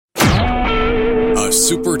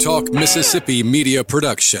SuperTalk Mississippi Media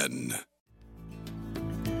production.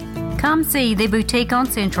 Come see the Boutique on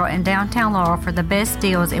Central in downtown Laurel for the best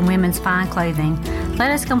deals in women's fine clothing. Let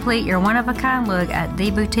us complete your one-of-a-kind look at the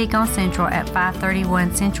Boutique on Central at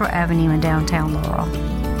 531 Central Avenue in downtown Laurel.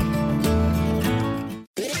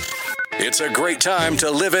 It's a great time to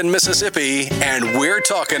live in Mississippi, and we're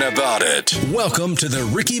talking about it. Welcome to the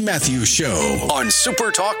Ricky Mathews Show on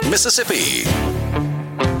SuperTalk Mississippi.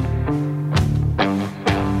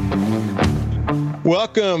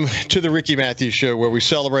 Welcome to the Ricky Mathews Show, where we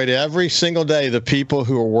celebrate every single day the people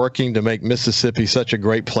who are working to make Mississippi such a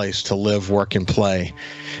great place to live, work, and play.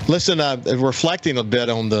 Listen, reflecting a bit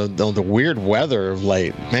on the weird weather of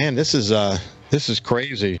late. Man, this is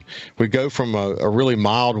crazy. We go from a really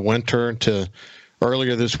mild winter to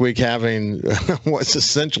earlier this week having what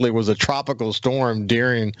essentially was a tropical storm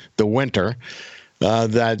during the winter.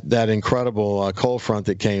 That incredible cold front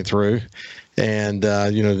that came through. And,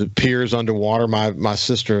 the piers underwater. My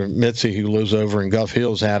sister, Mitzi, who lives over in Gulf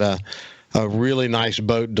Hills, had a really nice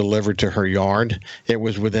boat delivered to her yard. It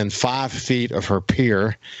was within 5 feet of her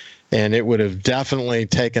pier, and it would have definitely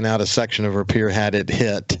taken out a section of her pier had it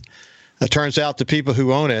hit. It turns out the people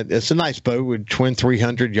who own it, it's a nice boat with twin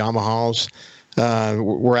 300 Yamahas.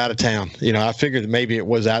 We're out of town. I figured that maybe it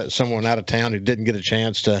was someone out of town who didn't get a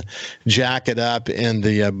chance to jack it up in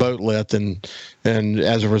the boat lift, and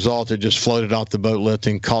as a result, it just floated off the boat lift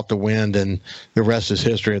and caught the wind, and the rest is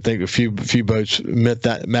history. I think a few boats met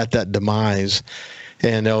that demise,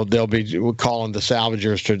 and they'll be calling the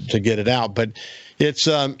salvagers to get it out. But it's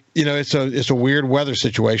it's a weird weather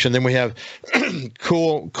situation. Then we have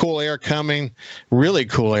cool air coming, really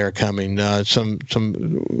cool air coming. Some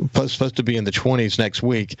supposed to be in the 20s next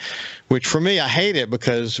week, which for me, I hate it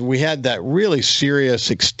because we had that really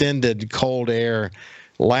serious extended cold air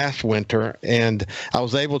last winter, and I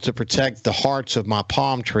was able to protect the hearts of my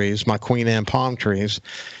palm trees, my Queen Anne palm trees,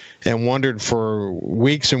 and wondered for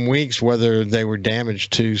weeks and weeks whether they were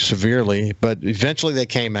damaged too severely. But eventually they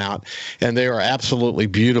came out, and they are absolutely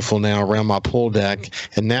beautiful now around my pool deck.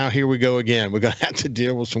 And now here we go again. We're going to have to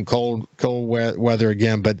deal with some cold weather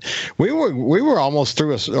again. But we were almost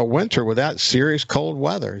through a winter without serious cold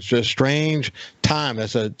weather. It's just a strange time.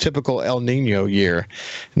 It's a typical El Nino year.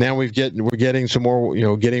 Now we're getting some more,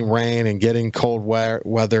 getting rain and getting cold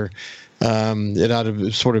weather. It ought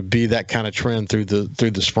to sort of be that kind of trend through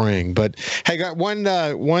the spring. But hey, got one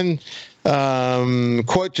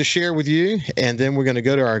quote to share with you, and then we're going to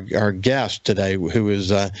go to our guest today, who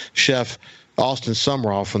is Chef Austin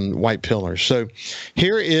Sumrall from White Pillars. So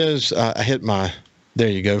here is I hit my. There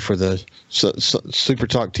you go for the Super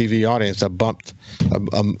Talk TV audience. I bumped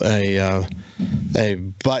a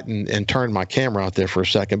button and turned my camera out there for a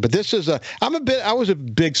second. But this is I was a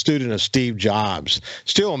big student of Steve Jobs.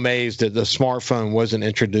 Still amazed that the smartphone wasn't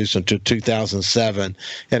introduced until 2007,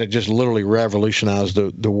 and it just literally revolutionized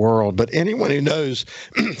the world. But anyone who knows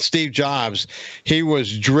Steve Jobs, he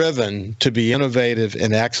was driven to be innovative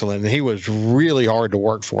and excellent, and he was really hard to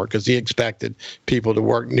work for because he expected people to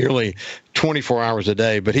work nearly 24 hours a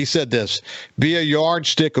day. But he said this: be a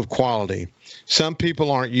yardstick of quality. Some people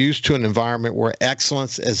aren't used to an environment where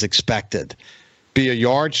excellence is expected. Be a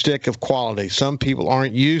yardstick of quality. Some people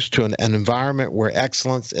aren't used to an environment where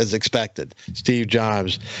excellence is expected. Steve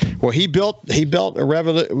Jobs. Well, he built a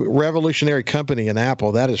revolutionary company in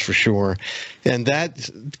Apple, that is for sure. And that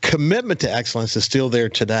commitment to excellence is still there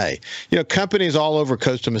today. Companies all over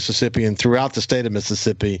coastal Mississippi and throughout the state of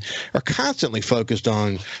Mississippi are constantly focused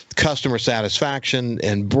on customer satisfaction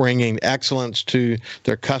and bringing excellence to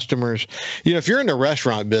their customers. If you're in the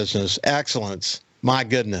restaurant business, excellence, my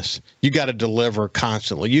goodness, you got to deliver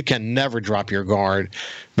constantly. You can never drop your guard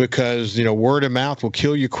because, word of mouth will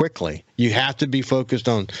kill you quickly. You have to be focused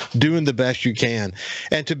on doing the best you can.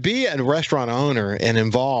 And to be a restaurant owner and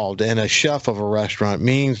involved and a chef of a restaurant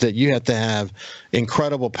means that you have to have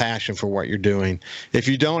incredible passion for what you're doing. If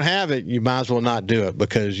you don't have it, you might as well not do it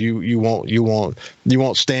because you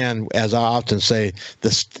won't stand, as I often say,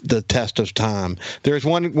 the test of time. There's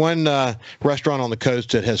one restaurant on the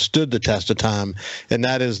coast that has stood the test of time, and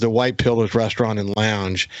that is the White Pillars Restaurant and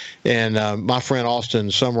Lounge. And my friend Austin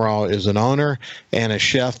Sumrall is an owner and a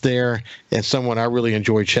chef there, and someone I really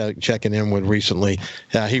enjoyed checking in with recently.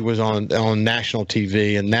 He was on national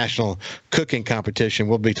TV and national cooking competition.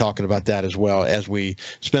 We'll be talking about that as well as we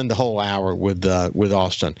spend the whole hour with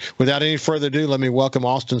Austin. Without any further ado, let me welcome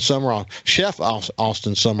Austin Sumrall, Chef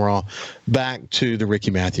Austin Sumrall, back to the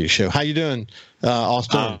Ricky Mathews Show. How you doing,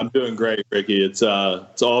 Austin? I'm doing great, Ricky. It's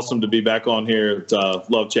awesome to be back on here.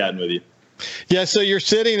 Love chatting with you. Yeah, so you're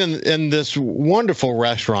sitting in this wonderful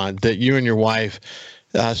restaurant that you and your wife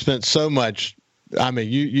spent so much I mean,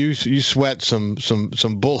 you sweat some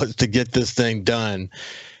bullets to get this thing done.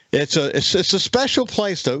 It's a special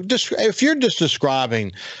place, though. Just if you're just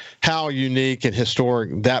describing how unique and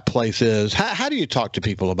historic that place is, how do you talk to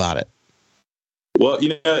people about it? Well,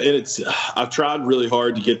 I've tried really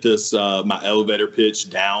hard to get this my elevator pitch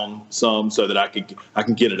down some so that I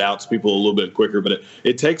can get it out to people a little bit quicker. But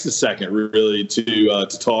it takes a second really to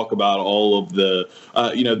talk about all of the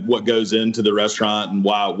what goes into the restaurant and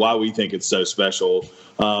why we think it's so special.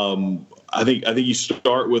 I think you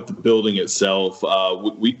start with the building itself.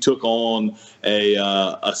 We took on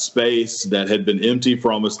a space that had been empty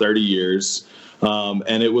for almost 30 years,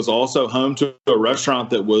 and it was also home to a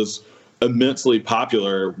restaurant that was immensely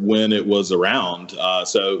popular when it was around.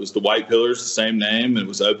 So it was the White Pillars, the same name. It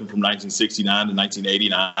was open from 1969 to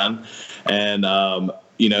 1989. And,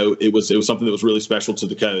 it was something that was really special to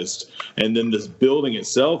the coast. And then this building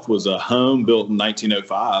itself was a home built in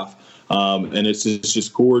 1905. And it's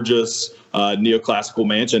just gorgeous neoclassical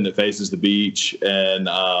mansion that faces the beach. And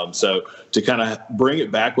so to kind of bring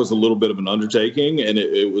it back was a little bit of an undertaking. And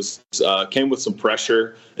it was came with some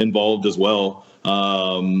pressure involved as well.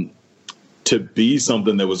 To be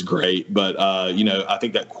something that was great. But, I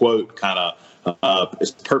think that quote kind of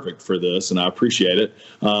is perfect for this, and I appreciate it.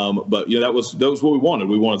 But, that was what we wanted.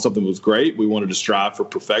 We wanted something that was great. We wanted to strive for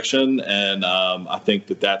perfection, and I think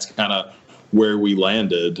that's kind of where we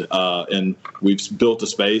landed. And we've built a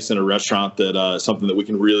space in a restaurant that is something that we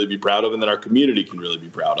can really be proud of and that our community can really be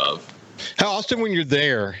proud of. How often when you're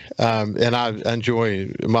there, and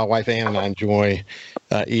my wife Ann and I enjoy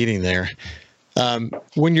eating there,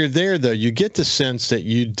 when you're there, though, you get the sense that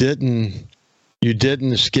you didn't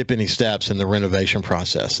skip any steps in the renovation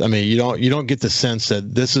process. I mean, you don't get the sense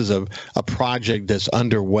that this is a project that's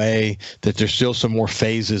underway, that there's still some more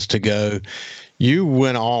phases to go. You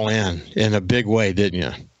went all in a big way, didn't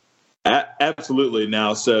you? Absolutely.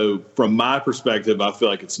 Now, so from my perspective, I feel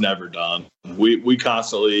like it's never done. We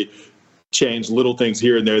constantly change little things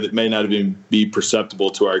here and there that may not even be perceptible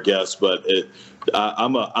to our guests, but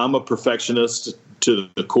I'm a perfectionist to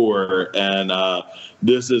the core, and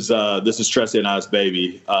this is Tressie and I's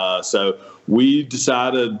baby. So we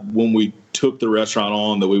decided when we took the restaurant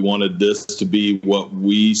on that we wanted this to be what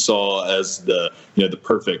we saw as the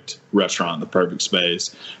perfect restaurant, the perfect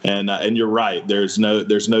space. And you're right. There's no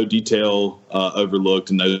detail overlooked,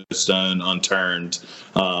 and no stone unturned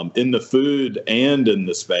in the food and in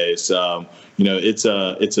the space. It's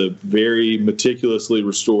a very meticulously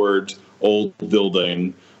restored old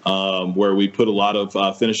building where we put a lot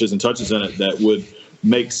of finishes and touches in it that would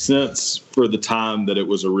make sense for the time that it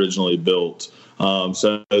was originally built.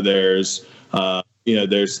 So there's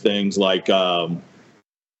things like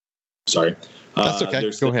sorry. That's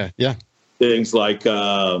okay. Go ahead. Yeah. Things like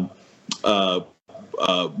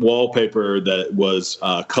wallpaper that was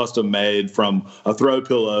custom made from a throw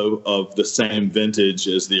pillow of the same vintage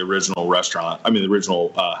as the original restaurant. I mean, the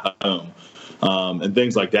original home. And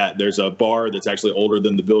things like that. There's a bar that's actually older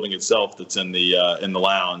than the building itself that's in the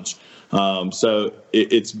lounge. So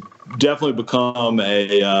it's definitely become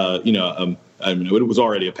it was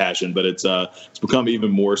already a passion, but it's become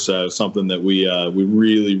even more so something that we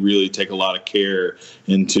really, really take a lot of care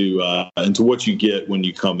into what you get when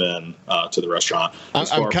you come in to the restaurant.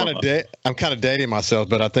 I'm kind of dating myself,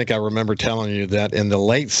 but I think I remember telling you that in the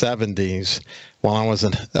late 70s, while I was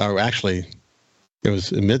actually. It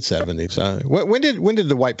was mid 70s. When did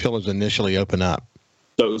the White Pillars initially open up?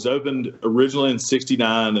 So it was opened originally in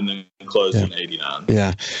 69 and then closed in 89.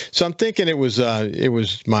 Yeah. So I'm thinking it was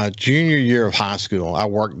my junior year of high school. I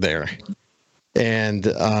worked there. And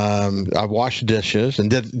I washed dishes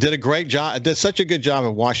and did a great job. I did such a good job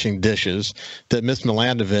of washing dishes that Miss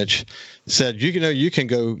Milandovich said, you can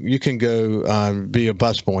go be a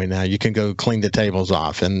busboy now. You can go clean the tables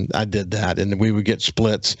off. And I did that. And we would get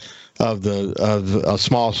splits of a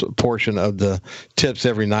small portion of the tips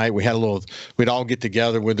every night. We'd all get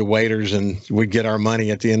together with the waiters and we'd get our money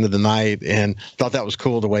at the end of the night, and thought that was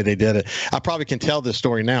cool the way they did it. I probably can tell this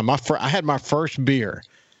story now. I had my first beer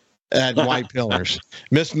at White Pillars.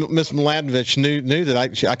 Miss Milandovich knew that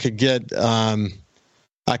I could get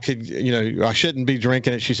I shouldn't be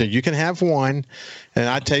drinking it. She said, you can have one. And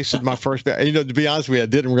I tasted my first beer. To be honest with you, I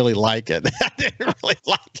didn't really like it. I didn't really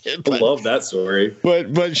like it. I love that story.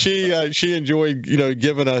 But she enjoyed,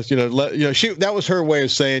 giving us, that was her way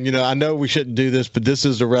of saying, I know we shouldn't do this, but this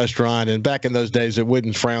is a restaurant. And back in those days, it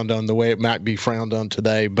wasn't frowned on the way it might be frowned on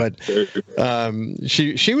today. But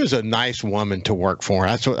she was a nice woman to work for.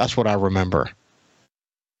 That's what I remember.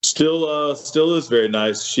 Still is very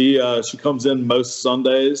nice. She comes in most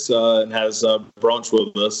Sundays and has brunch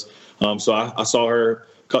with us. So I saw her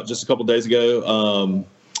a just a couple days ago,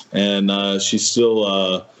 and she's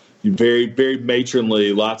still very, very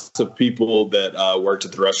matronly. Lots of people that worked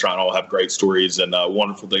at the restaurant all have great stories and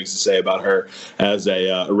wonderful things to say about her as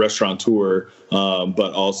a restaurateur.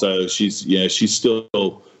 But also, she's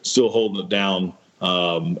still holding it down.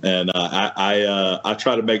 And I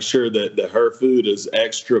try to make sure that her food is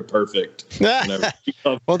extra perfect.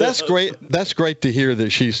 Well, that's great. That's great to hear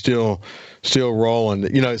that she's still rolling.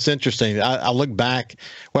 It's interesting. I look back.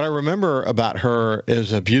 What I remember about her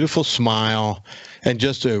is a beautiful smile and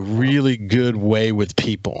just a really good way with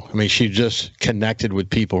people. I mean, she just connected with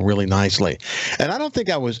people really nicely. And I don't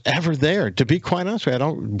think I was ever there, to be quite honest with you. I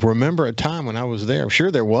don't remember a time when I was there. I'm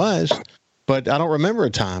sure there was, but I don't remember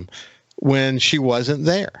a time when she wasn't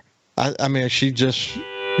there. I mean, she just,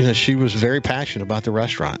 she was very passionate about the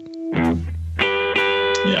restaurant.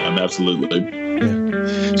 Yeah, absolutely.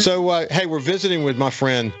 Yeah. So, hey, we're visiting with my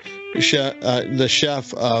friend, the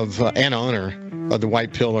chef of and owner of the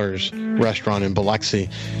White Pillars restaurant in Biloxi.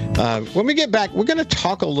 When we get back, we're going to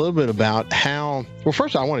talk a little bit about how. Well,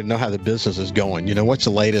 first, I want to know how the business is going. What's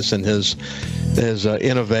the latest in his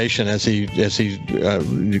innovation as he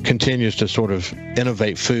continues to sort of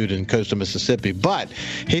innovate food in coastal Mississippi. But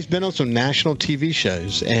he's been on some national TV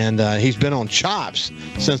shows, and he's been on Chops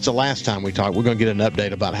since the last time we talked. We're going to get an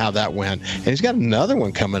update about how that went, and he's got another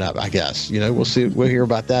one coming up. I guess we'll see. We'll hear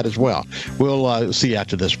about that as well. We'll see you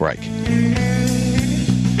after this break.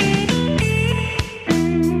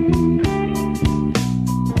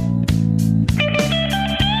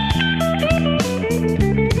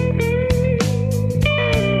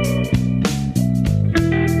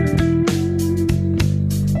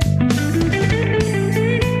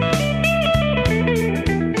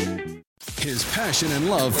 Passion and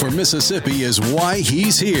love for Mississippi is why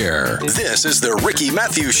he's here. This is the Ricky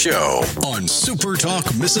Mathews Show on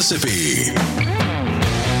SuperTalk Mississippi.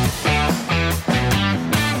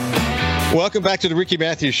 Welcome back to the Ricky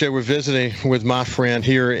Mathews Show. We're visiting with my friend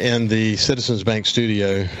here in the Citizens Bank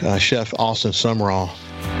studio, Chef Austin Sumrall,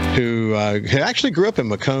 who actually grew up in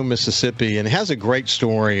Macomb, Mississippi, and has a great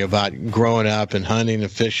story about growing up and hunting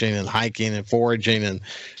and fishing and hiking and foraging and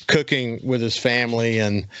cooking with his family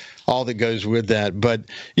and all that goes with that. But,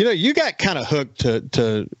 you got kind of hooked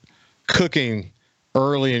to cooking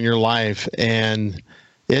early in your life, and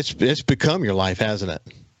it's become your life, hasn't it?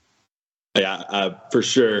 Yeah, for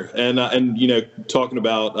sure. And talking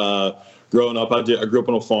about growing up, I grew up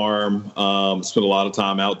on a farm, spent a lot of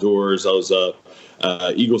time outdoors. I was a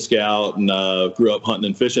Eagle Scout and grew up hunting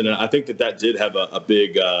and fishing. And I think that did have a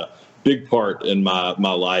big part in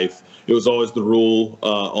my life. It was always the rule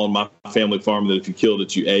on my family farm that if you killed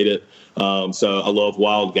it, you ate it. So I love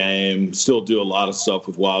wild game, still do a lot of stuff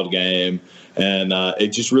with wild game. And it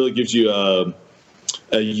just really gives you a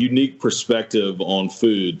unique perspective on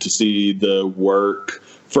food to see the work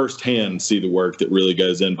firsthand, see the work that really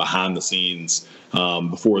goes in behind the scenes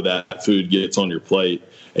before that food gets on your plate.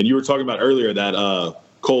 And you were talking about earlier that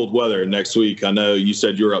cold weather next week. I know you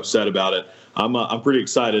said you were upset about it. I'm pretty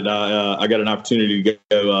excited. I got an opportunity to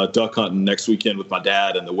go duck hunting next weekend with my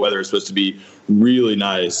dad, and the weather is supposed to be really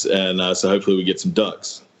nice. And so hopefully we get some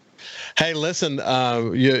ducks. Hey, listen,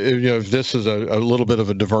 this is a little bit of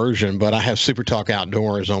a diversion, but I have Super Talk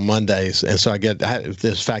Outdoors on Mondays. And so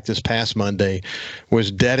this past Monday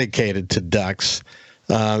was dedicated to ducks.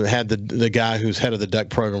 Had the guy who's head of the duck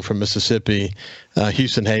program from Mississippi,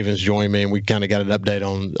 Houston Havens, join me, and we kind of got an update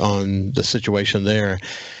on the situation there.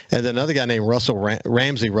 And then another guy named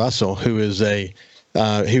Ramsey Russell, who is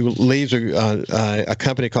who leads a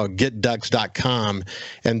company called GetDucks.com,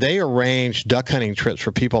 and they arrange duck hunting trips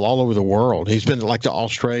for people all over the world. He's been to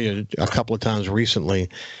Australia a couple of times recently,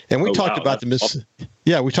 and we talked about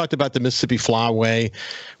we talked about the Mississippi Flyway,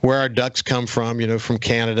 where our ducks come from, from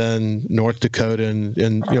Canada and North Dakota and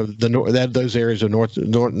those areas of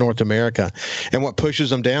North America, and what pushes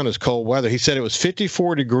them down is cold weather. He said it was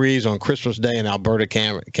 54 degrees on Christmas Day in Alberta,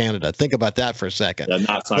 Canada. Think about that for a second. Yeah,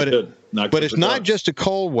 not good. But it's not just a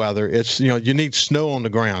cold weather. It's, you need snow on the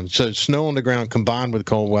ground. So snow on the ground combined with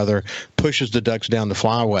cold weather pushes the ducks down the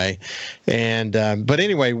flyway. And but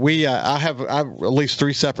anyway, I have at least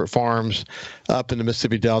 3 separate farms up in the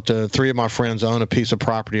Mississippi Delta. 3 of my friends own a piece of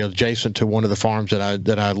property adjacent to one of the farms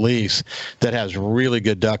that I lease that has really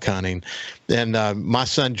good duck hunting. And my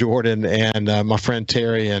son Jordan and my friend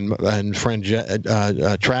Terry and friend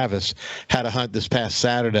Travis had a hunt this past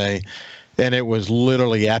Saturday. And it was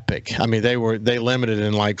literally epic. I mean, they limited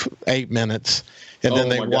in 8 minutes, and then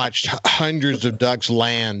they watched hundreds of ducks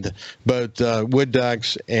land, both wood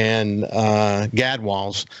ducks and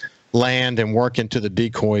gadwalls, land and work into the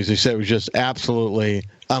decoys. He said it was just absolutely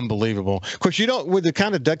unbelievable. Of course, you don't, with the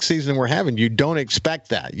kind of duck season we're having, you don't expect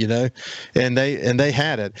that, and they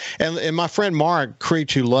had it. And my friend Mark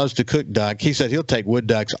Creech, who loves to cook duck, he said he'll take wood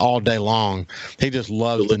ducks all day long. He just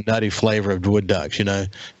loves the nutty flavor of wood ducks. Do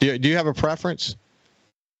you have a preference?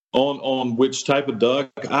 On which type of duck?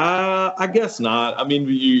 I guess not. I mean,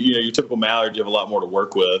 your typical mallard, you have a lot more to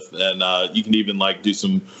work with, and you can even do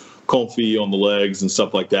some confit on the legs and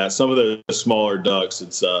stuff like that. Some of the smaller ducks,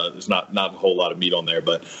 there's not a whole lot of meat on there,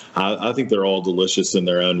 but I think they're all delicious in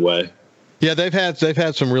their own way. Yeah, they've had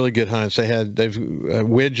some really good hunts. They've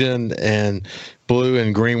widgeon and blue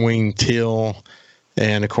and green winged teal,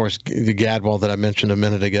 and of course the gadwall that I mentioned a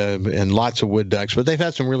minute ago, and lots of wood ducks. But they've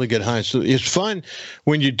had some really good hunts. So it's fun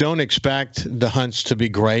when you don't expect the hunts to be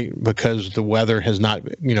great because the weather has not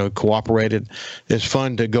cooperated. It's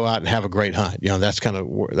fun to go out and have a great hunt. That's kind of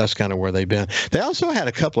where they've been. They also had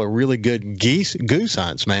a couple of really good goose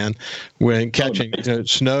hunts, man, when catching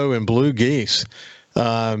snow and blue geese.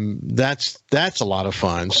 That's a lot of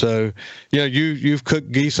fun. So you've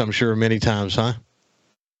cooked geese, I'm sure, many times, huh?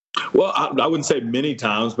 Well, I wouldn't say many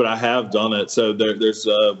times, but I have done it. So there's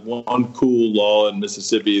one cool law in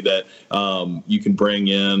Mississippi that you can bring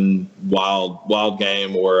in wild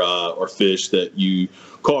game or fish that you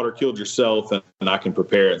caught or killed yourself, and I can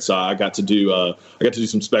prepare it. So I got to do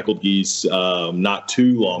some speckled geese not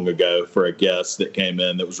too long ago for a guest that came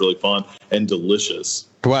in. That was really fun and delicious.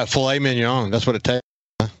 What, filet mignon? That's what it takes.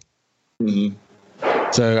 Huh? Mm-hmm.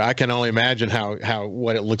 So I can only imagine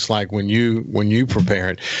what it looks like when you prepare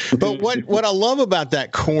it. But what I love about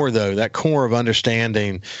that core of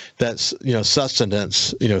understanding that's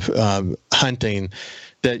sustenance, hunting,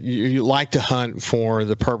 that you like to hunt for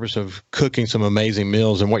the purpose of cooking some amazing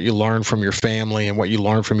meals, and what you learn from your family and what you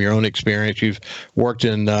learn from your own experience. You've worked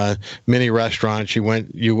in many restaurants.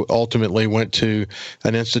 You ultimately went to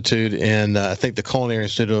an institute in I think the Culinary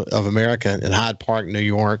Institute of America in Hyde Park, New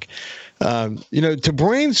York. To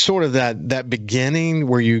bring sort of that beginning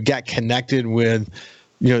where you got connected with,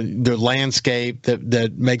 the landscape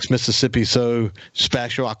that makes Mississippi so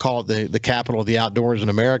special. I call it the capital of the outdoors in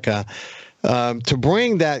America. To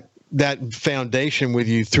bring that foundation with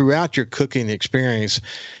you throughout your cooking experience,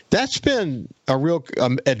 that's been a real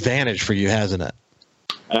advantage for you, hasn't it?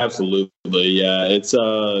 Absolutely. Yeah. It's,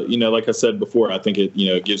 like I said before, I think it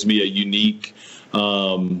gives me a unique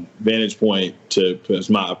vantage point as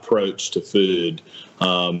my approach to food.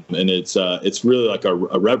 And it's really like a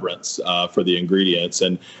reverence for the ingredients.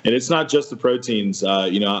 And it's not just the proteins.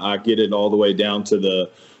 I get it all the way down to the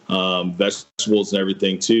vegetables and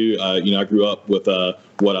everything too. I grew up with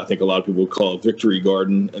what I think a lot of people call a victory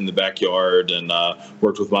garden in the backyard, and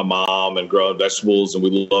worked with my mom and growing vegetables, and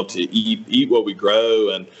we love to eat what we grow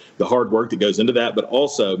and the hard work that goes into that. But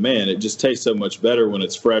also, man, it just tastes so much better when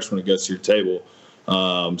it's fresh, when it goes to your table.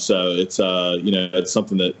 So it's it's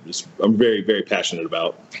something that I'm very, very passionate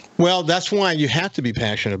about. Well, that's why you have to be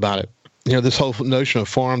passionate about it. This whole notion of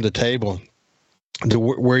farm to table,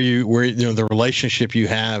 the relationship you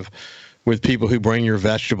have with people who bring your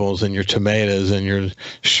vegetables and your tomatoes and your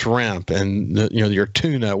shrimp and your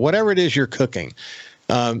tuna, whatever it is you're cooking.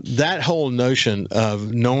 That whole notion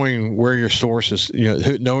of knowing where your sources,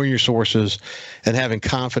 knowing your sources and having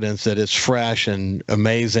confidence that it's fresh and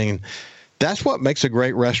amazing. That's what makes a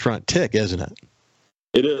great restaurant tick, isn't it?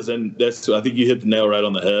 It is, and I think you hit the nail right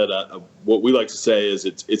on the head. What we like to say is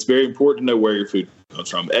it's very important to know where your food comes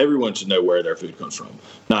from. Everyone should know where their food comes from,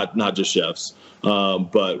 not just chefs.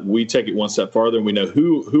 But we take it one step farther, and we know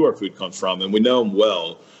who our food comes from, and we know them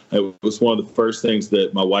well. It was one of the first things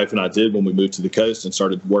that my wife and I did when we moved to the coast and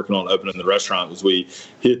started working on opening the restaurant. Was we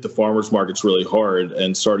hit the farmers markets really hard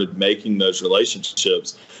and started making those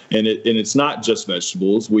relationships. And it's not just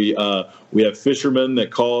vegetables. We have fishermen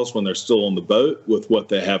that call us when they're still on the boat with what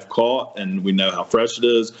they have caught, and we know how fresh it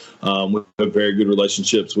is. We have very good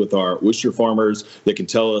relationships with our oyster farmers that can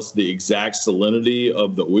tell us the exact salinity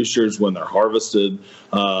of the oysters when they're harvested.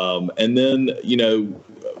 And then,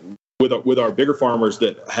 with our bigger farmers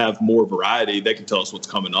that have more variety, they can tell us what's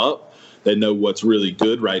coming up. They know what's really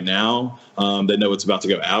good right now. They know what's about to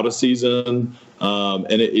go out of season.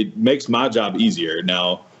 And it makes my job easier.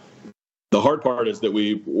 Now, the hard part is that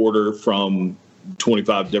we order from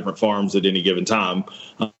 25 different farms at any given time.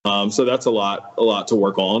 So that's a lot to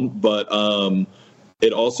work on. But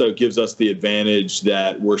it also gives us the advantage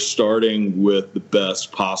that we're starting with the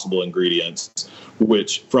best possible ingredients,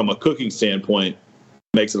 which from a cooking standpoint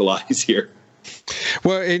makes it a lot easier.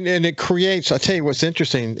 Well, and it creates, I'll tell you what's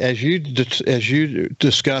interesting, as you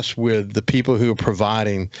discuss with the people who are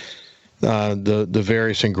providing the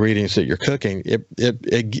various ingredients that you're cooking,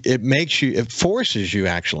 it forces you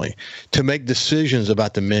actually to make decisions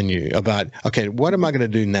about the menu, about, okay, what am I going to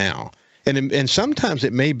do now? And sometimes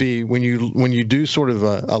it may be when you do sort of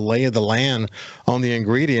a lay of the land on the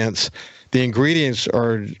ingredients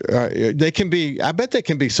are they can be, I bet they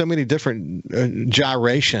can be so many different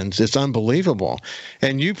gyrations. It's unbelievable.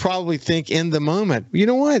 And you probably think in the moment, you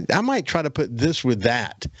know what, I might try to put this with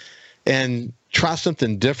that and try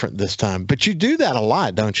something different this time. But you do that a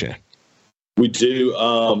lot, don't you? We do.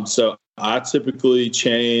 So I typically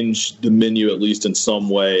change the menu at least in some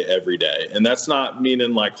way every day. And that's not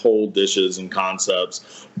meaning like whole dishes and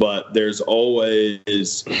concepts, but there's always,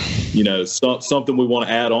 something we want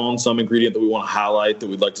to add on, some ingredient that we want to highlight that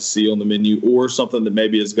we'd like to see on the menu, or something that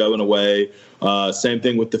maybe is going away. Same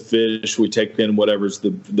thing with the fish. We take in whatever's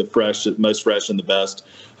the fresh, most fresh and the best.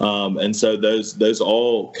 And so those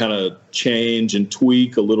all kind of change and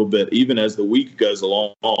tweak a little bit, even as the week goes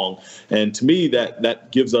along. And to me,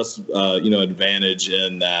 that gives us, advantage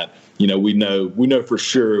in that, we know for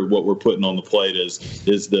sure what we're putting on the plate is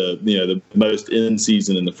the most in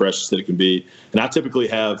season and the freshest that it can be. And I typically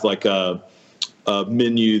have like a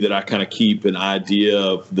menu that I kind of keep an idea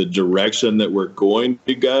of the direction that we're going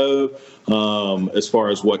to go, as far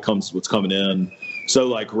as what's coming in. So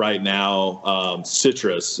like right now,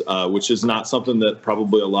 citrus, which is not something that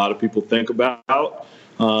probably a lot of people think about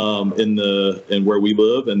in where we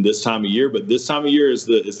live and this time of year, but this time of year is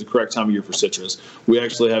the correct time of year for citrus. We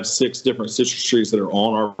actually have 6 different citrus trees that are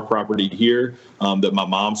on our property here that my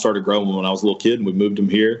mom started growing when I was a little kid, and we moved them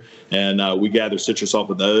here, and we gather citrus off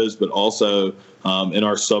of those, but also in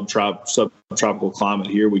our subtropical climate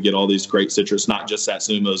here, we get all these great citrus, not just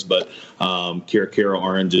satsumas, but caracara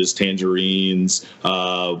oranges, tangerines,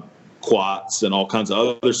 quats, and all kinds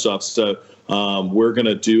of other stuff. So we're going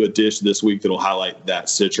to do a dish this week that'll highlight that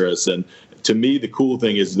citrus. And to me, the cool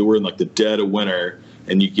thing is that we're in like the dead of winter,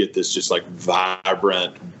 and you get this just like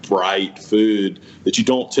vibrant, bright food that you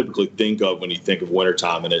don't typically think of when you think of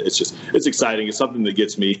wintertime. And it's exciting. It's something that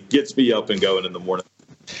gets me up and going in the morning.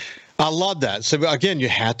 I love that. So again, you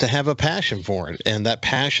have to have a passion for it, and that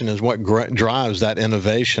passion is what drives that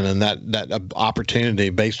innovation and that opportunity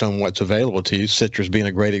based on what's available to you. Citrus being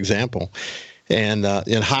a great example, and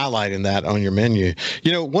highlighting that on your menu.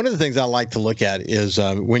 One of the things I like to look at is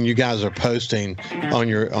when you guys are posting on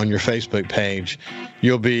your Facebook page,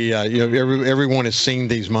 you'll be everyone has seen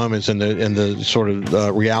these moments in the sort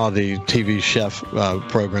of reality TV chef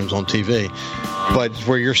programs on TV. But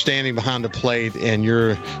where you're standing behind the plate and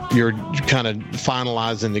you're kind of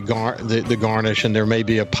finalizing the garnish, and there may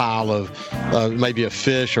be a pile of maybe a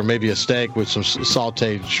fish or maybe a steak with some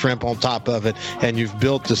sautéed shrimp on top of it, and you've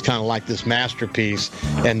built this kind of like this masterpiece,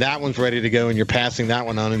 and that one's ready to go, and you're passing that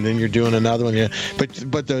one on, and then you're doing another one.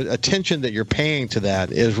 But the attention that you're paying to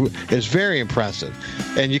that is very impressive,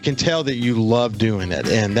 and you can tell that you love doing it,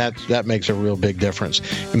 and that makes a real big difference.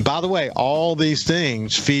 And by the way, all these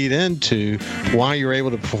things feed into why you're able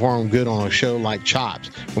to perform good on a show like Chops.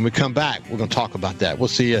 When we come back, we're going to talk about that. We'll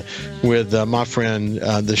see you with my friend,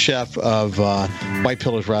 the chef of White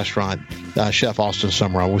Pillars Restaurant, Chef Austin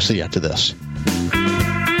Sumrall. We'll see you after this.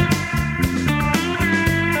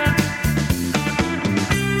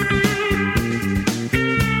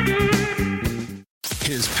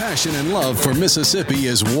 His passion and love for Mississippi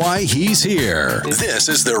is why he's here. This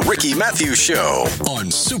is the Ricky Mathews Show on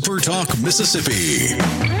SuperTalk Mississippi.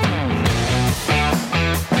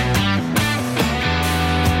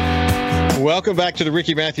 Welcome back to the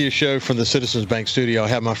Ricky Mathews Show from the Citizens Bank studio. I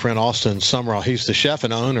have my friend Austin Sumrall. He's the chef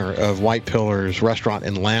and owner of White Pillars Restaurant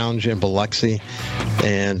and Lounge in Biloxi,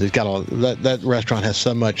 and he's got that restaurant has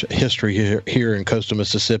so much history here in coastal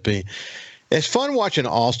Mississippi. It's fun watching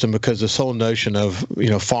Austin because this whole notion of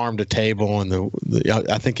farm to table, and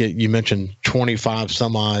I think you mentioned 25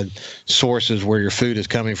 some odd sources where your food is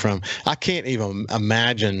coming from. I can't even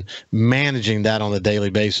imagine managing that on a daily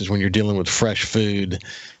basis when you're dealing with fresh food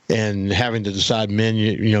and having to decide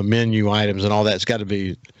menu items and all that. It's got to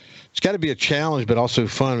be a challenge, but also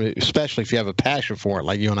fun, especially if you have a passion for it,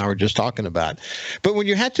 like you and I were just talking about. But when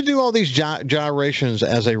you have to do all these gyrations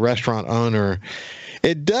as a restaurant owner,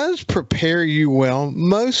 it does prepare you well,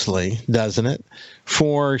 mostly, doesn't it,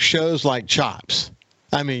 for shows like Chops?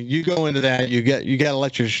 I mean, you go into that, you got to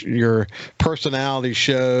let your personality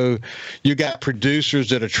show. You got producers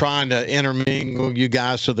that are trying to intermingle you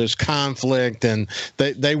guys, so there's conflict, and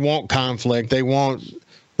they want conflict. They want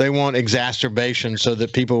exacerbation so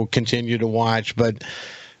that people continue to watch. But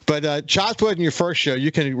But Chops wasn't your first show.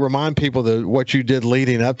 You can remind people what you did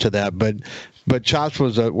leading up to that. But Chops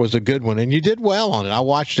was a good one, and you did well on it. I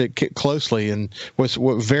watched it closely and was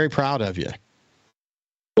very proud of you.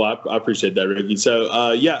 Well, I appreciate that, Ricky. So,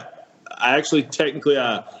 I actually technically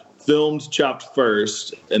filmed Chopped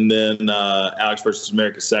first, and then Alex versus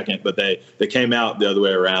America second, but they came out the other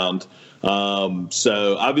way around.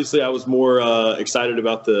 So obviously I was more excited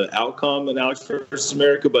about the outcome than Alex versus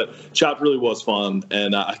America, but Chopped really was fun,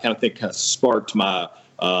 and I kind of sparked my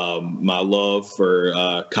my love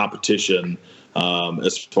for competition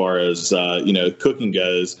as far as cooking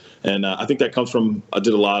goes. And I think that comes from, I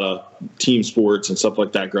did a lot of team sports and stuff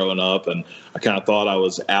like that growing up, and I kind of thought I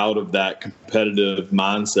was out of that competitive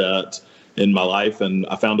mindset in my life, and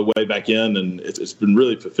I found a way back in, and it's been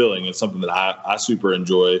really fulfilling. It's something that I super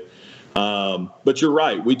enjoy. But you're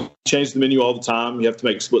right. We change the menu all the time. You have to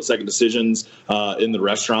make split-second decisions in the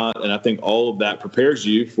restaurant, and I think all of that prepares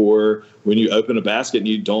you for when you open a basket and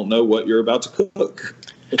you don't know what you're about to cook.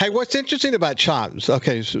 Hey, what's interesting about Chops?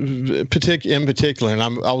 Okay, so in particular, and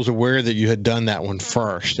I was aware that you had done that one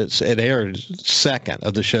first. It aired second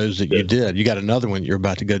of the shows that you did. You got another one you're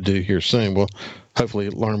about to go do here soon. We'll hopefully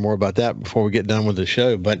learn more about that before we get done with the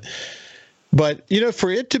show. But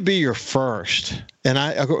for it to be your first, and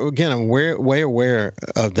I'm way aware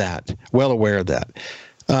of that, well aware of that.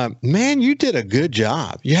 Man, you did a good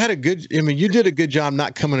job. You did a good job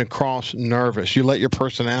not coming across nervous. You let your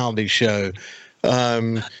personality show.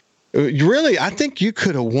 Really, I think you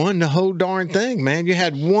could have won the whole darn thing, man. You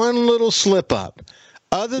had one little slip up.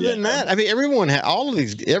 Other than that, I mean,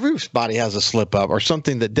 everybody has a slip up or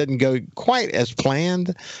something that didn't go quite as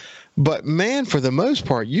planned. But man, for the most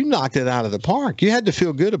part, you knocked it out of the park. You had to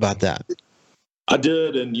feel good about that. I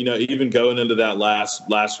did, and even going into that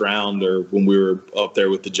last round, or when we were up there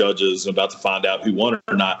with the judges and about to find out who won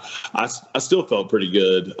or not, I still felt pretty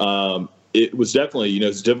good. It was definitely,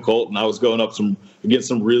 it's difficult, and I was going up against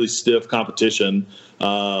some really stiff competition.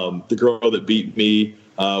 The girl that beat me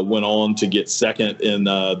went on to get second in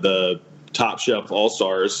the Top Chef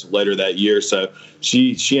All-Stars later that year, so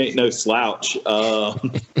she ain't no slouch.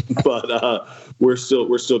 But we're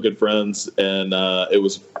still good friends, and it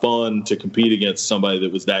was fun to compete against somebody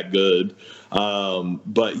that was that good.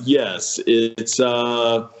 But yes, it's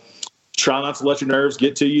try not to let your nerves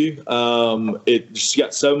get to you. It just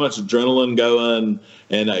got so much adrenaline going,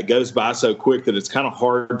 and it goes by so quick that it's kind of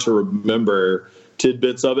hard to remember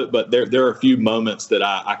tidbits of it. But there are a few moments that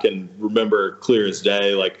I can remember clear as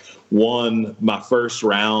day. Like my first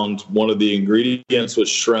round, one of the ingredients was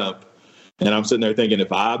shrimp. And I'm sitting there thinking,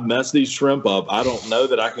 if I mess these shrimp up, I don't know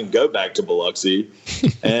that I can go back to Biloxi.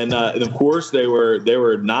 And of course, they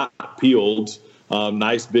were not peeled,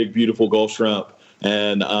 nice, big, beautiful Gulf shrimp.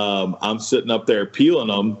 And I'm sitting up there peeling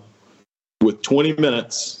them with 20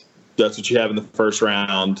 minutes. That's what you have in the first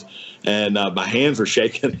round. And my hands were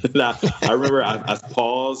shaking. And I remember I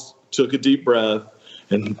paused, took a deep breath,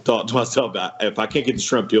 and thought to myself, if I can't get the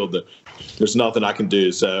shrimp peeled, there's nothing I can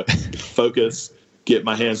do. So focus, get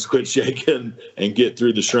my hands quit shaking, and get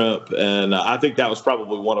through the shrimp. And I think that was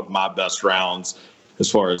probably one of my best rounds as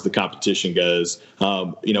far as the competition goes.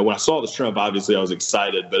 When I saw the shrimp, obviously I was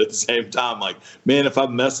excited, but at the same time, like, man, if I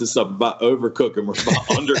mess this up, if I overcook them or if I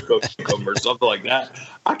undercook them or something like that,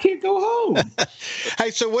 I can't go home. Hey,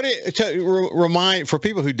 so remind for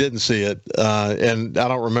people who didn't see it, and I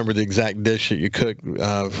don't remember the exact dish that you cooked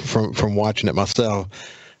from watching it myself.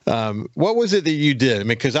 What was it that you did? I mean,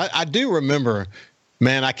 because I do remember.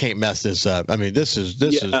 Man, I can't mess this up. I mean, this is.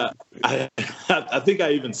 I think I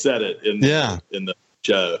even said it in the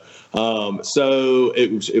show. So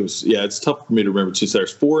it was. It's tough for me to remember too. So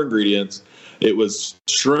there's 4 ingredients. It was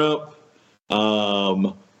shrimp.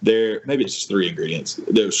 Maybe it's just 3 ingredients.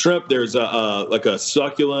 There's shrimp. There's a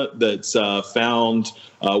succulent that's found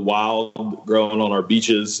wild, growing on our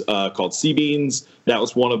beaches, called sea beans. That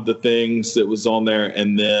was one of the things that was on there,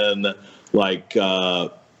 and then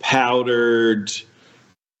powdered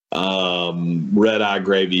red eye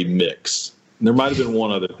gravy mix. And there might have been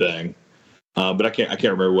one other thing, but I can't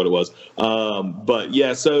remember what it was. But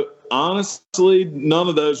yeah, so honestly, none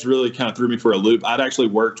of those really kind of threw me for a loop. I'd actually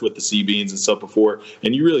worked with the sea beans and stuff before,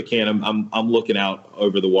 and you really can. I'm looking out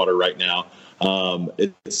over the water right now.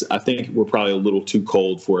 I think we're probably a little too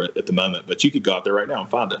cold for it at the moment, but you could go out there right now and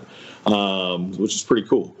find it, which is pretty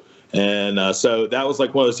cool. And so that was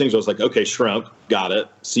like one of those things where I was like, okay, shrimp, got it.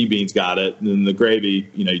 Sea beans, got it. And then the gravy,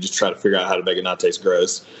 you just try to figure out how to make it not taste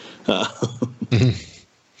gross. But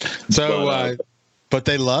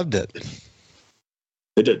they loved it.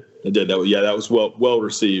 They did. That was well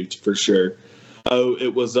received for sure. Oh,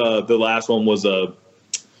 it was the last one was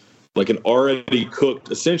like an already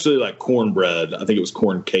cooked, essentially like cornbread. I think it was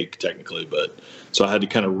corn cake technically, but so I had to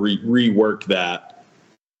kind of rework that.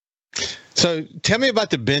 So tell me about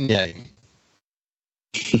the beignet.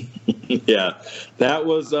 Yeah, that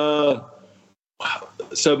was so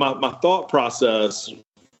my thought process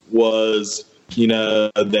was,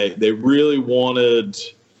 they really wanted,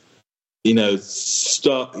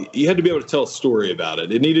 stuff. You had to be able to tell a story about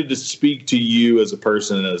it. It needed to speak to you as a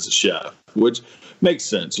person and as a chef, which makes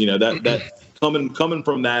sense. That coming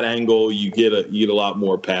from that angle, you get a lot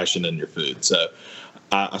more passion in your food. So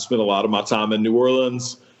I spent a lot of my time in New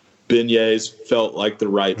Orleans. Beignets felt like the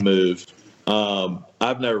right move.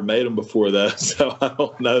 I've never made them before though, so I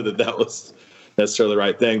don't know that was necessarily the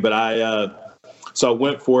right thing. But so I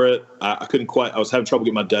went for it. I couldn't quite. I was having trouble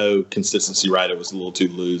getting my dough consistency right. It was a little too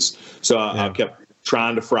loose, so I kept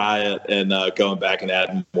trying to fry it and going back and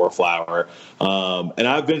adding more flour. And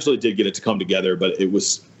I eventually did get it to come together, but it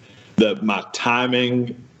was my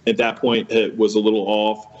timing at that point it was a little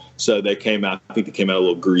off. So I think they came out a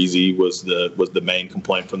little greasy was the main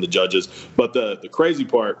complaint from the judges. But the crazy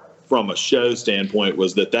part from a show standpoint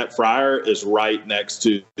was that fryer is right next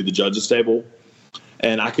to the judges table,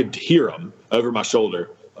 and I could hear them over my shoulder.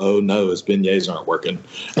 Oh no, his beignets aren't working.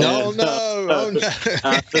 Oh no!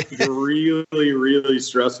 I think really, really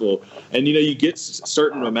stressful. And you get a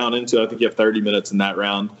certain amount into it. I think you have 30 minutes in that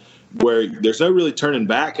round, where there's no really turning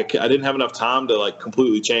back. I didn't have enough time to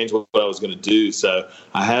completely change what I was going to do. So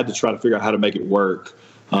I had to try to figure out how to make it work.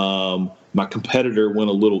 My competitor went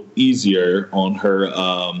a little easier on her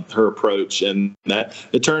approach, and that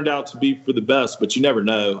it turned out to be for the best, but you never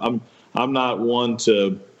know. I'm not one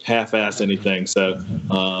to half-ass anything. So,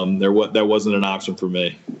 that wasn't an option for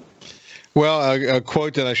me. Well, a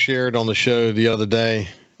quote that I shared on the show the other day,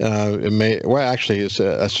 it's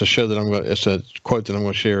a quote that I'm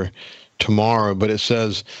going to share tomorrow, but it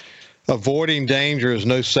says, avoiding danger is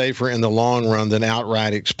no safer in the long run than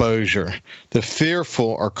outright exposure. The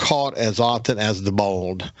fearful are caught as often as the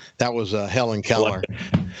bold. That was Helen Keller.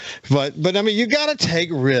 But I mean, you got to take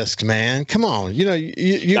risks, man. Come on, you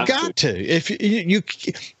got to. If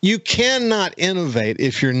you cannot innovate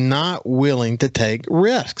if you're not willing to take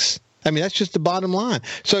risks. I mean, that's just the bottom line.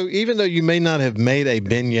 So even though you may not have made a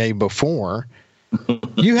beignet before,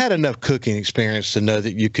 you had enough cooking experience to know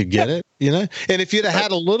that you could get it, And if you'd have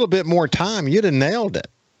had a little bit more time, you'd have nailed it.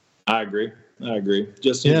 I agree.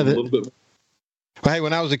 Just a little bit. Well, hey,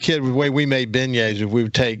 when I was a kid, the way we made beignets, we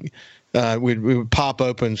would take, we would pop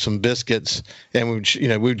open some biscuits and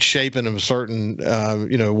we'd shape in them a certain,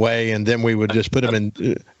 way, and then we would just put them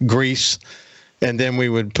in grease. And then we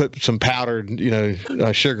would put some powdered,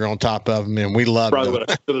 sugar on top of them, and we loved Probably them. What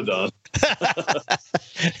I should have done.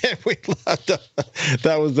 And we loved them.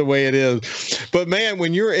 That was the way it is. But man,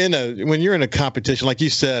 when you're in a competition, like you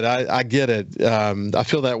said, I get it. I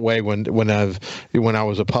feel that way when I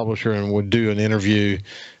was a publisher and would do an interview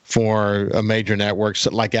for a major network,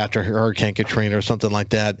 like after Hurricane Katrina or something like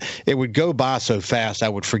that. It would go by so fast, I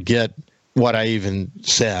would forget what I even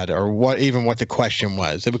said or what the question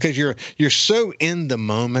was, because you're so in the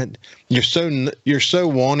moment, you're so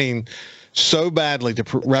wanting so badly to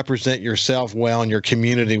represent yourself well and your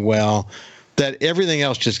community well that everything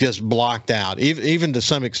else just gets blocked out, even to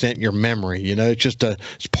some extent your memory. It's just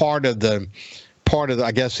it's part of the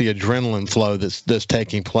I guess the adrenaline flow that's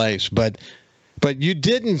taking place. But you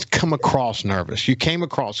didn't come across nervous. You came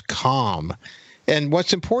across calm. And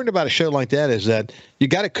what's important about a show like that is that you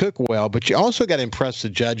got to cook well, but you also got to impress the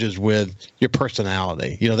judges with your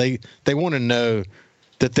personality. They want to know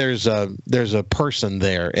that there's a person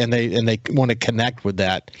there, and they want to connect with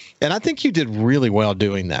that. And I think you did really well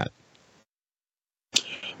doing that.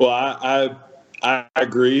 Well, I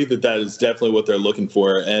agree that is definitely what they're looking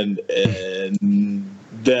for, and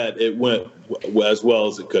that it went as well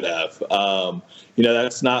as it could have.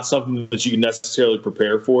 That's not something that you can necessarily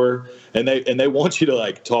prepare for, and they want you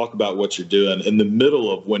to talk about what you're doing in the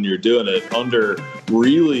middle of when you're doing it under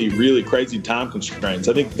really, really crazy time constraints.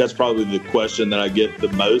 I think that's probably the question that I get the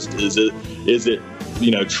most. Is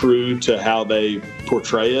it true to how they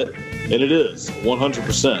portray it? And it is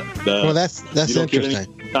 100%. Well, that's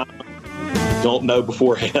interesting. Don't know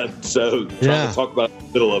beforehand, so trying to talk about it in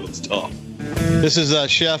the middle of it's tough. This is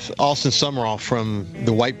Chef Austin Sumrall from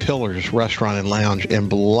the White Pillars Restaurant and Lounge in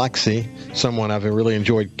Biloxi, someone I've really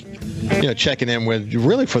enjoyed checking in with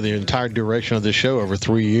really for the entire duration of the show over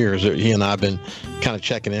 3 years. He and I have been kind of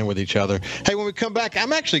checking in with each other. Hey, when we come back,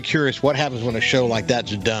 I'm actually curious what happens when a show like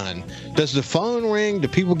that's done. Does the phone ring? Do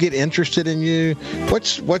people get interested in you?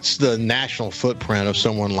 What's the national footprint of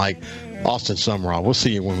someone like Austin Sumrall? We'll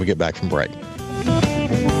see you when we get back from break.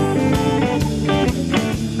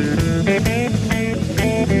 Now,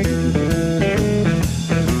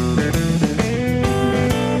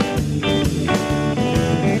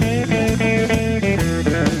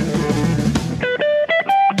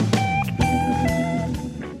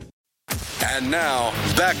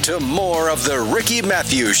 back to more of the Ricky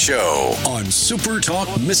Mathews Show on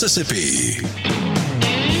SuperTalk Mississippi.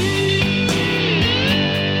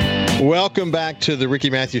 Welcome back to the Ricky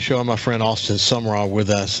Mathews Show. I'm my friend Austin Sumrall with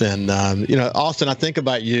us. And, Austin, I think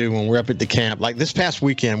about you when we're up at the camp. Like this past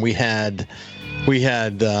weekend, we had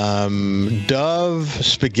Dove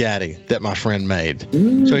spaghetti that my friend made.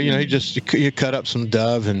 So, you cut up some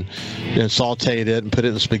Dove and sauteed it and put it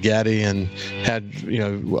in the spaghetti and had,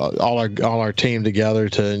 all our team together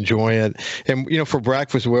to enjoy it. And, for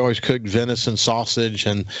breakfast, we always cook venison sausage,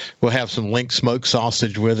 and we'll have some link smoked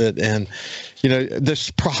sausage with it. And,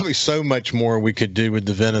 there's probably so much more we could do with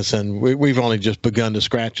the venison. We've only just begun to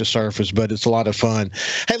scratch the surface, but it's a lot of fun.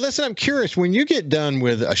 Hey, listen, I'm curious, when you get done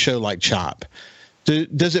with a show like Chop,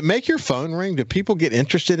 does it make your phone ring? Do people get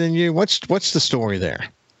interested in you? What's the story there?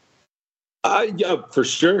 Yeah, for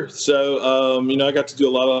sure. So, I got to do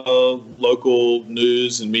a lot of local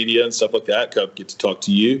news and media and stuff like that. Get to talk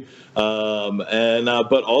to you.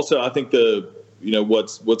 But also I think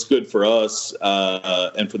what's good for us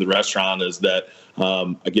and for the restaurant is that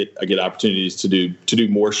I get opportunities to do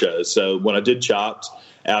more shows. So when I did Chopped,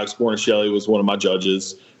 Alex Bornicelli was one of my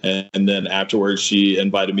judges, and then afterwards she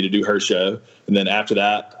invited me to do her show. And then after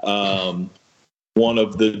that, one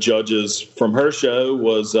of the judges from her show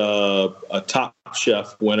was a Top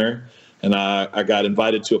Chef winner, and I got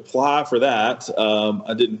invited to apply for that.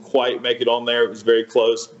 I didn't quite make it on there; it was very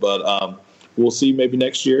close, but we'll see maybe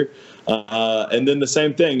next year. And then the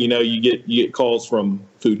same thing, you get calls from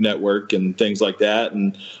Food Network and things like that,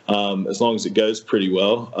 and as long as it goes pretty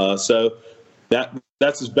well, so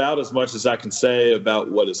that's about as much as I can say about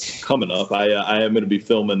what is coming up. I am going to be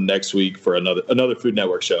filming next week for another Food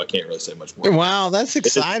Network show. I can't really say much more. Wow, that's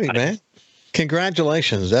exciting, man.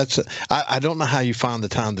 Congratulations. I don't know how you find the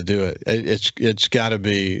time to do it. It's got to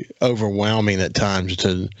be overwhelming at times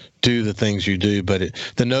to do the things you do, but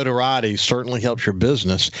the notoriety certainly helps your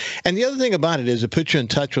business. And the other thing about it is it puts you in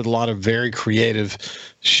touch with a lot of very creative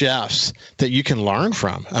chefs that you can learn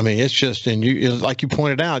from. I mean, it's just, and like you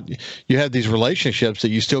pointed out, you have these relationships that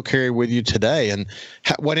you still carry with you today. And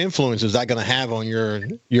what influence is that going to have on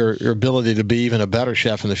your ability to be even a better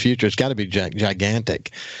chef in the future? It's got to be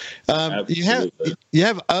gigantic. You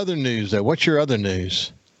have other news though. What's your other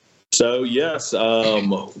news? So yes,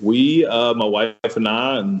 we, my wife and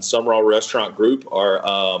I and Sumrall Restaurant Group are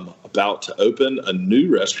about to open a new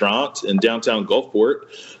restaurant in downtown Gulfport.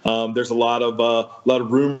 There's a lot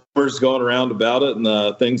of rumors going around about it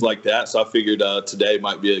and things like that. So I figured today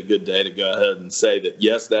might be a good day to go ahead and say that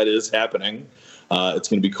yes, that is happening. It's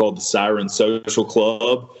going to be called the Siren Social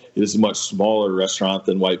Club. It is a much smaller restaurant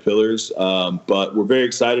than White Pillars, but we're very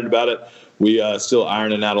excited about it. We still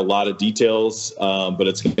ironing out a lot of details, but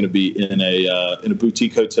it's going to be in a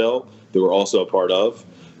boutique hotel that we're also a part of,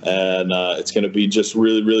 and it's going to be just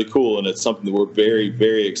really, really cool. And it's something that we're very,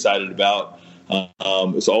 very excited about.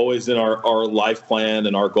 It's always in our life plan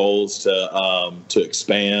and our goals to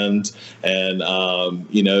expand and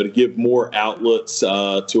to give more outlets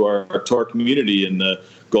to our community in the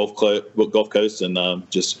Gulf Coast and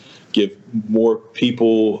just give more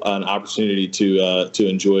people an opportunity to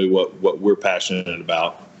enjoy what we're passionate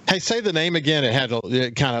about. Hey, say the name again. It had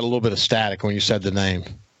kind of a little bit of static when you said the name.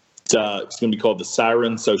 It's going to be called the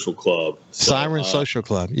Siren Social Club. Siren Social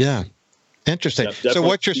Club. Yeah. Interesting. Yeah, so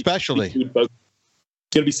what's your specialty? It's going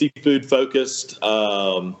to be seafood focused,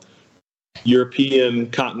 European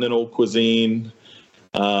continental cuisine.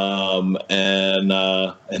 And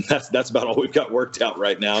that's about all we've got worked out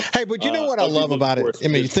right now. Hey, but you know what I love about it? I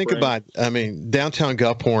mean, you think about, downtown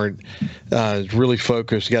Gulfport is really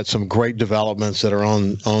focused. You got some great developments that are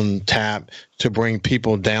on tap to bring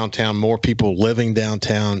people downtown, more people living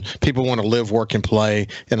downtown. People want to live, work, and play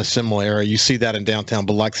in a similar area. You see that in downtown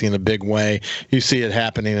Biloxi in a big way. You see it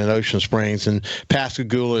happening in Ocean Springs. And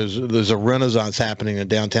Pascagoula, there's a renaissance happening in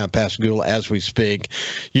downtown Pascagoula as we speak.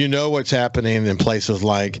 You know what's happening in places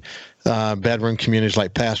like bedroom communities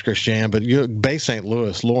like Pass Christian, but Bay St.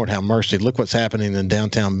 Louis, Lord have mercy, look what's happening in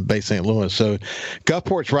downtown Bay St. Louis. So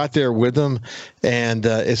Gulfport's right there with them, and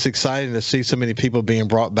it's exciting to see so many people being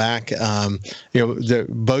brought back. The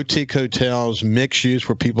boutique hotels, mixed use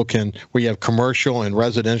where you have commercial and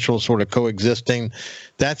residential sort of coexisting.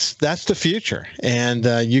 That's the future, and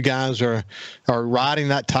you guys are riding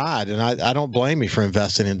that tide, and I don't blame you for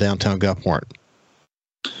investing in downtown Gulfport.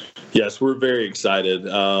 Yes, we're very excited.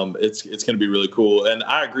 It's going to be really cool. And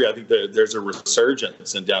I agree. I think there's a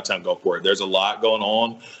resurgence in downtown Gulfport. There's a lot going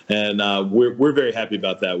on, and we're very happy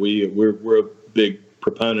about that. We're a big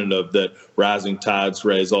proponent of that rising tides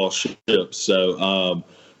raise all ships. So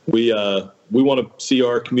we want to see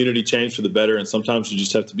our community change for the better, and sometimes you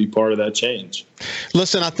just have to be part of that change.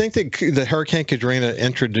 Listen, I think that Hurricane Katrina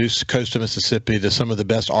introduced coastal Mississippi to some of the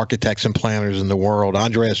best architects and planners in the world.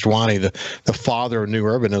 Andre Estuani, the father of New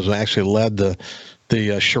Urbanism, actually led the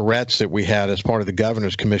charrettes that we had as part of the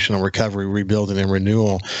Governor's Commission on Recovery, Rebuilding, and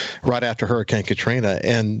Renewal right after Hurricane Katrina.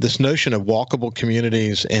 And this notion of walkable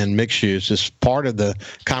communities and mixed use is part of the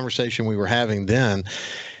conversation we were having then.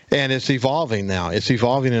 And it's evolving now. It's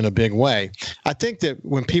evolving in a big way. I think that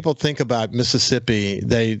when people think about Mississippi,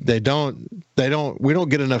 we don't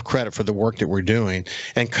get enough credit for the work that we're doing.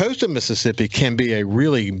 And coastal Mississippi can be a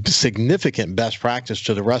really significant best practice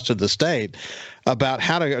to the rest of the state about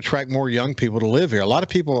how to attract more young people to live here. A lot of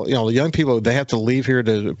people, young people, they have to leave here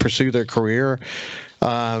to pursue their career.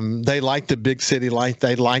 They like the big city life.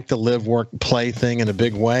 They like the live, work, play thing in a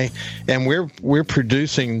big way. And we're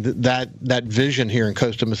producing that vision here in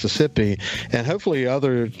coastal Mississippi. And hopefully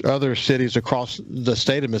other cities across the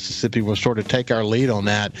state of Mississippi will sort of take our lead on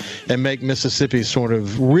that and make Mississippi sort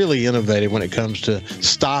of really innovative when it comes to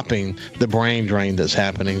stopping the brain drain that's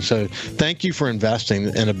happening. So thank you for investing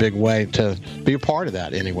in a big way to be a part of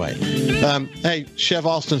that anyway. Hey, Chef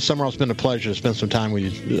Austin Sumrall, it's been a pleasure to spend some time with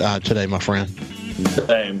you today, my friend.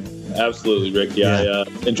 Same. Absolutely, Ricky. Yeah.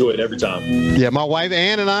 I enjoy it every time. Yeah, my wife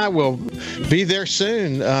Ann and I will be there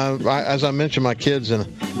soon. As I mentioned, my kids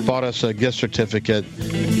bought us a gift certificate,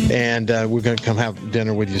 and we're going to come have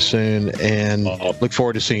dinner with you soon, and look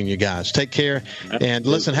forward to seeing you guys. Take care, and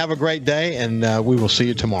listen, have a great day, and we will see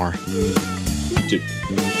you tomorrow. You too.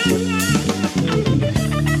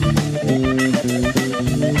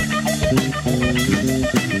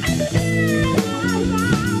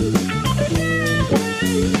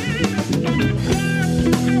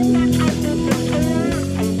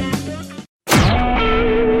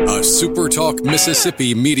 SuperTalk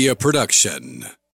Mississippi Media Production.